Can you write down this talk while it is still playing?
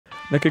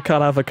Nigga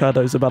can't have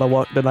avocados about to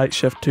work the night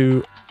shift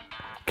to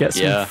get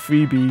some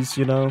freebies,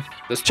 you know.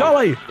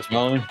 Charlie!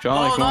 Charlie,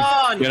 come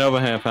on. Get over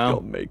here, pal.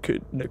 Don't make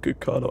it Nigga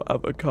can't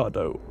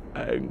avocado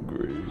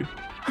angry.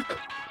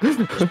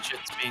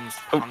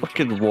 Don't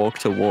fucking walk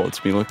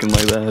towards me looking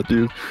like that,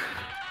 dude.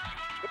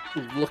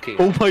 Looking.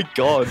 Oh my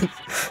god.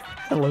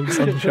 Hello,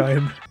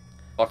 sunshine.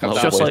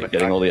 It's just like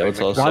getting all the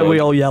outsourced. Why are we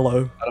all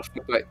yellow?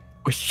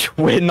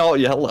 We're not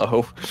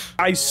yellow.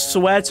 I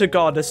swear to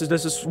God, this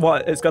is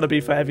what it's gonna be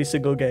for every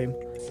single game.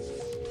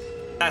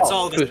 That's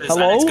all this is.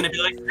 Hello? It's gonna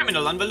be like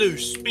criminal on the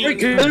loose.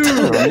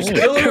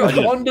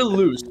 Killer on the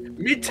loose.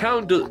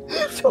 Midtown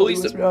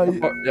police.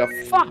 Yeah,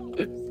 fuck.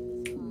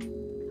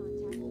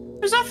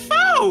 There's a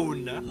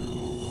phone.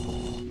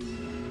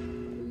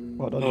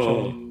 Well done,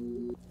 Charlie.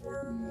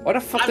 Why the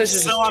fuck does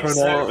it just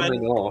turn on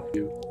and off?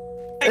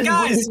 Hey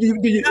guys,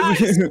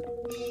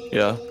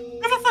 Yeah.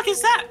 what the fuck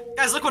is that?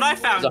 Guys, look what I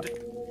found.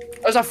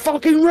 There's a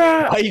fucking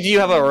rat. Why do you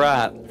have a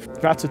rat?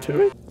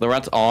 Ratatouille? The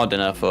rats are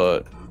dinner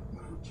for.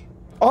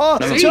 Oh,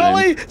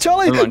 Charlie!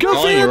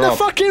 Go feed the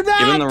fucking rat!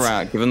 Give him the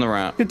rat. Give him the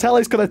rat. You can tell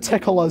he's gonna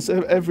tickle us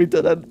every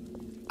dinner.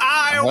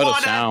 I heard a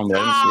sound,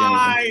 but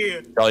I didn't see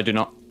anything. Charlie, do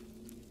not.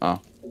 Oh.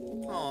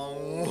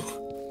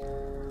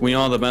 We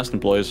are the best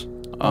employees.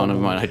 Oh, never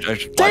mind. I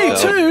just Day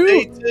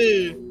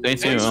 2! Day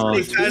 2. How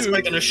many guys am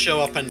I gonna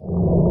show up and?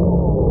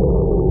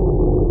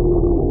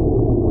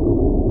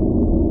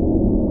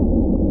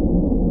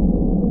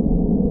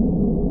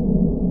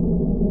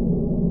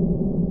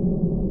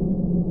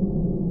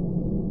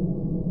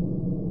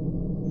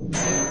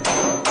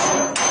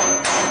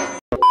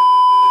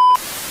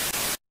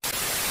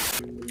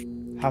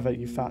 Have it,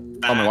 you fat.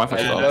 Oh, my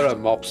Wi-Fi's off. I'm gonna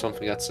mop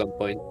something at some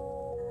point.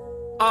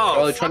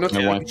 Oh, try not My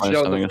to Wi-Fi's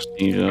having a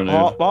seizure, dude.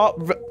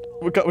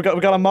 We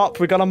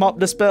gotta mop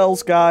this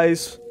bills,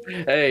 guys.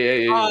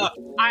 Hey. I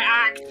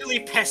actually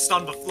pissed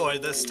on the floor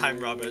this time,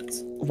 Robert.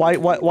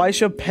 Why is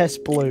your piss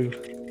blue?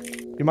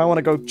 You might want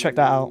to go check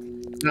that out.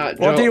 Nah,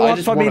 What do you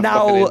want from me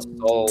now,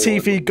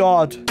 TV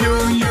God?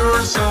 Kill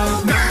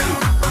yourself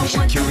now. You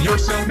should kill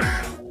yourself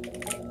now.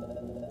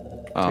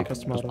 Oh, Take us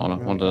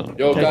tomorrow.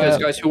 Yo,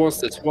 Take guys, who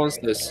wants this? Who wants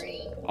this?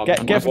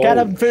 Get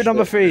him food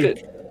number 3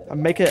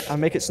 and make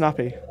it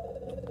snappy.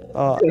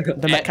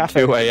 The Met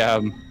Cafe. 2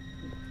 a.m.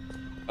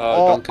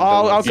 I'll go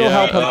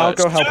help him. I'll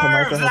go help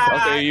him.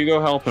 Okay, you go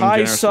help him.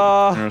 Hi,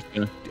 sir.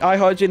 I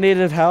heard you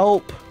needed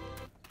help.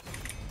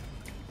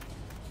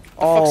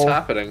 What's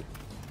happening?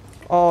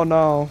 Oh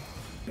no.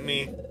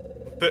 Me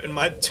putting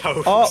my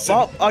toes.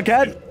 Oh,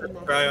 again.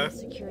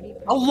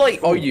 How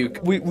late are you?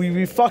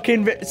 We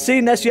fucking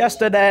seen this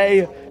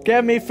yesterday.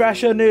 Give me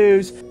fresher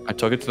news. I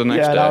took it to the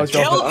next day. That was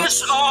Kill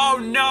this! Oh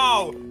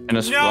no! In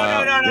a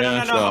flat.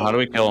 No. How do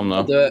we kill him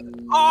though?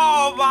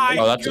 Oh my god!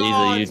 Oh, that's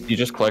easy. You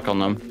just click on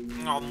them.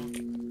 What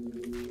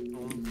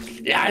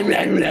Yeah,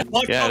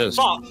 it the is.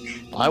 fuck?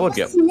 I would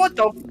get. What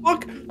the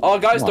fuck? Oh,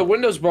 guys, the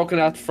window's broken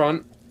out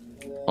front.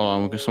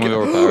 Hold on, someone go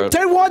repair it.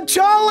 They want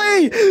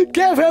Charlie!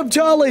 Give him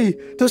Charlie!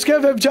 Just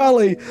give him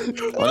Charlie! Oh,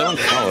 they want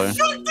Charlie. What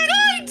the fuck did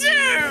I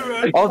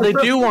do? Oh, they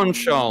do want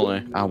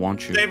Charlie. I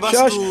want you. They must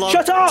love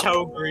shut up!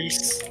 toe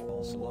grease.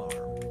 False alarm.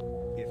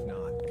 If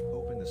not,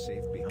 open the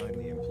safe behind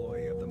the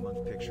employee of the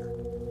month picture.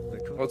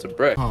 Oh, it's a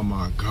brick. Oh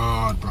my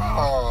god, bro.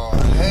 Oh,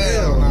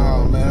 hell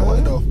no, man.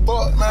 What the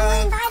fuck,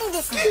 man?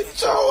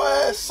 Get your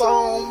ass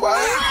on, boy.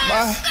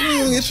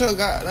 You get your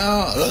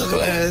goddamn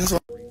ass on.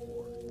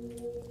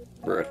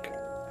 Brick.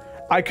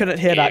 I couldn't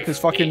hear that because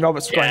fucking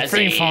Robert's going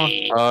 3,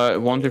 4.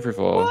 1, 2, 3,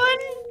 4. 1,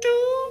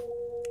 2,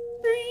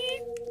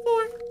 3,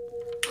 4.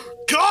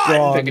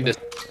 God! Taking this.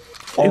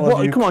 Come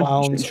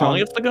on, Charlie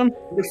gets the gun?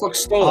 Who the fuck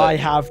stole I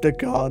it? have the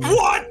gun.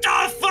 What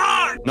the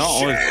fuck? No,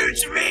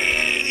 Shoot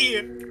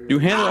me! You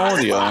handle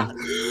audio.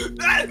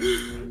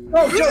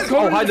 No, Joe,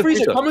 come in the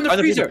freezer. Come in the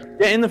freezer.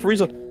 Get in the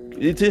freezer.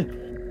 It's in.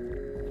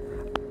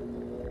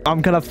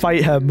 I'm gonna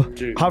fight him.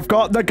 Dude. I've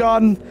got the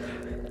gun.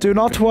 Do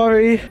not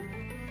worry.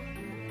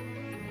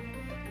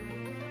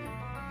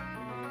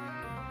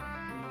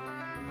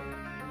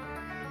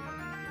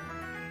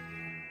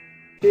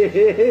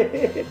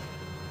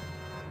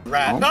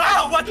 Rat.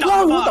 Oh, what the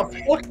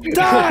fuck? What the fuck?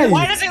 Die!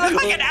 Why does he look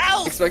like an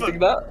elf? Expecting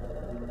that?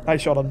 I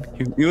shot him.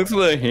 You look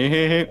like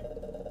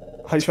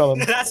I shot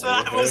him. That's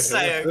what I was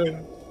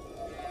saying.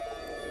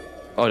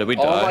 Oh, did we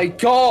die? Oh my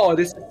god,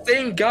 it's the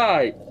same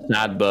guy.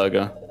 Sad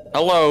burger.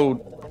 Hello.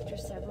 After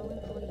several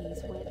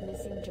employees went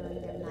missing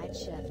during their night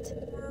shift,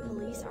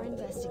 police are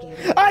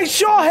investigating. I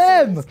shot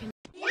him!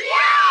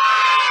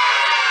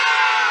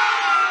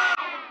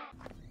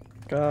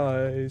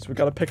 Guys, we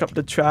gotta pick up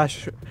the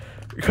trash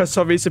because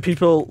some reason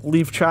people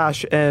leave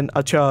trash in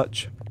a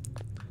church.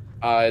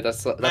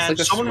 That's Man, like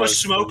a someone was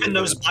smoking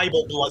those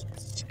Bible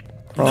bloods.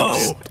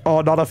 Oh, oh,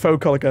 not a phone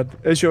call again.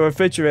 Is your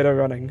refrigerator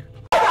running?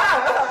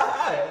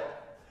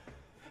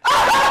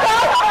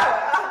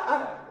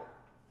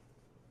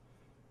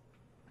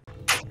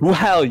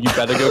 Well, you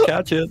better go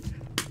catch it.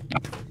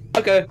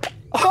 Okay.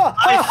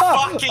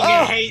 I fucking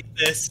hate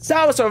this.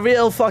 That was a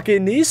real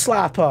fucking knee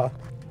slapper.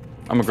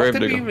 I'm a grave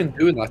What did we digger. even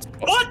do in that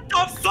spot? What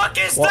the fuck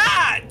is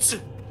that?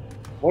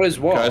 What is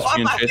what? Guys,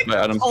 being I chased think by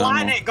the Adam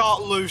planet Sandler.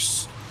 got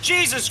loose.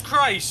 Jesus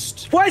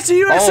Christ! Why is the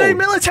USA Oh.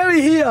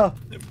 military here?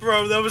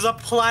 Bro, there was a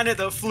planet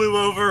that flew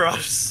over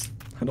us.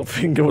 I don't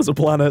think it was a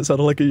planet. It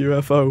sounded like a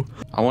UFO.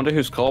 I wonder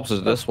whose corpse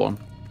is this one.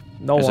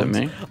 No Is it one's-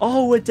 me?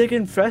 Oh, we're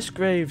digging fresh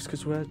graves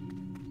because we're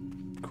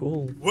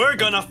cool. We're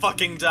gonna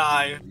fucking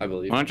die. I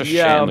believe. Why don't just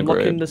Yeah, shit I'm in the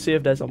looking grave? to see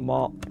if there's a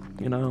mop.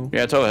 You know.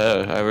 Yeah, it's over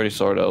here. I already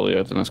saw it earlier.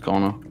 It's in this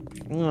corner.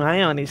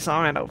 I only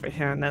saw it over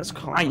here in this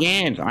corner. I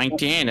did.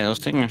 I was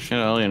taking a shit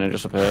earlier and it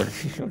just appeared.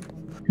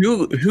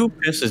 Who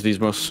pisses these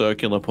most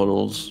circular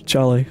puddles?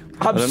 Charlie.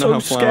 I'm don't know so how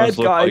scared, flowers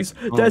look guys.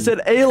 like. There's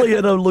an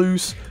alien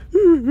loose.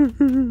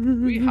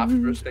 We have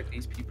to respect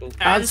these people.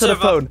 Answer the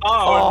phone.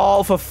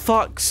 Oh, for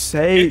fuck's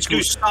sake. It's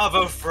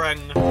Gustavo Fring.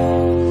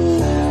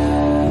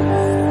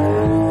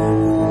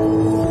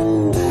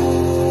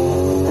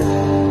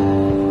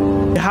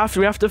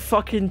 We have to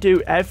fucking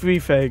do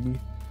everything.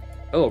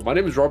 Hello, my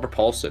name is Robert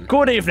Paulson.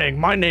 Good evening.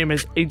 My name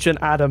is Agent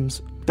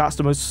Adams. That's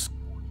the most.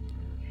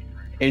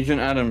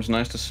 Agent Adams,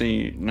 nice to see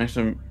you. Nice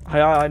to...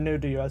 I knew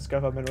the US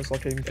government was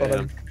looking for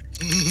them.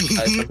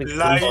 Something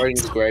Light. in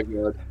his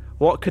graveyard.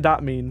 What could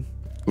that mean?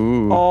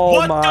 Ooh. Oh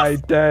What my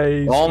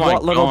days. Oh my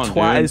what little god,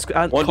 twat dude. is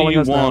What do calling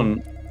you us now?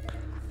 want?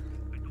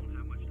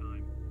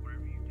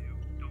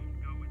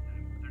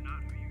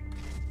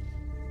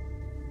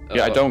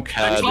 Yeah, I don't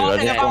care, I'm dude. I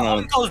talking just about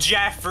wanna... Uncle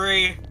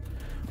Jeffrey.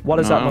 What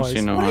is No, that I don't noise?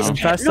 see no how.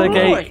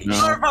 Investigate. No,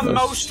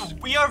 that's-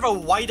 We are the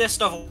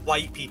whitest of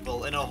white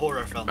people in a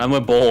horror film. And we're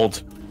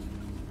bald.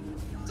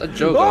 It's a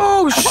joke.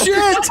 Oh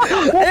shit!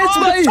 It's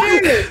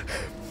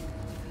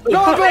me!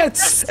 Robert!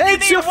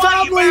 It's your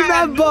family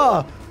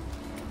member!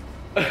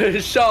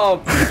 Shut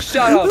up!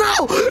 Shut up!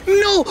 No!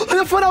 No!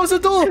 I thought that was a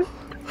door!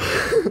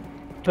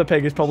 The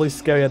pig is probably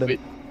scarier than...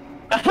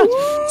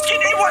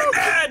 Skinny white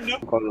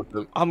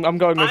man! I'm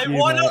going with I you,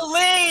 wanna mate.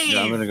 leave!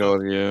 Yeah, I'm gonna go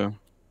with you.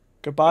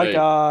 Goodbye, Wait.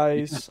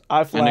 guys.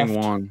 I've left. Ending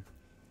one.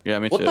 Yeah,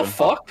 me What too. the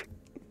fuck?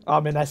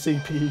 I'm in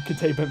SCP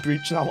containment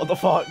breach now. What the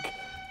fuck?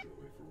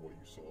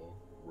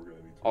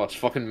 Oh, it's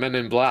fucking Men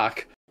in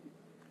Black.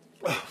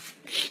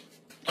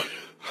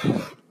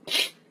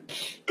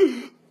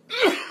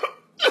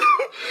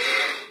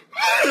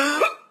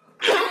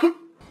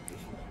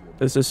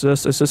 Is this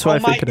what I Oh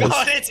my think it is?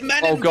 god, it's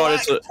Men Oh in god, Black,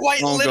 it's a...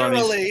 quite oh god,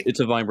 literally. it's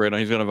a vibrator.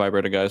 He's got a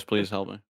vibrator, guys. Please help me.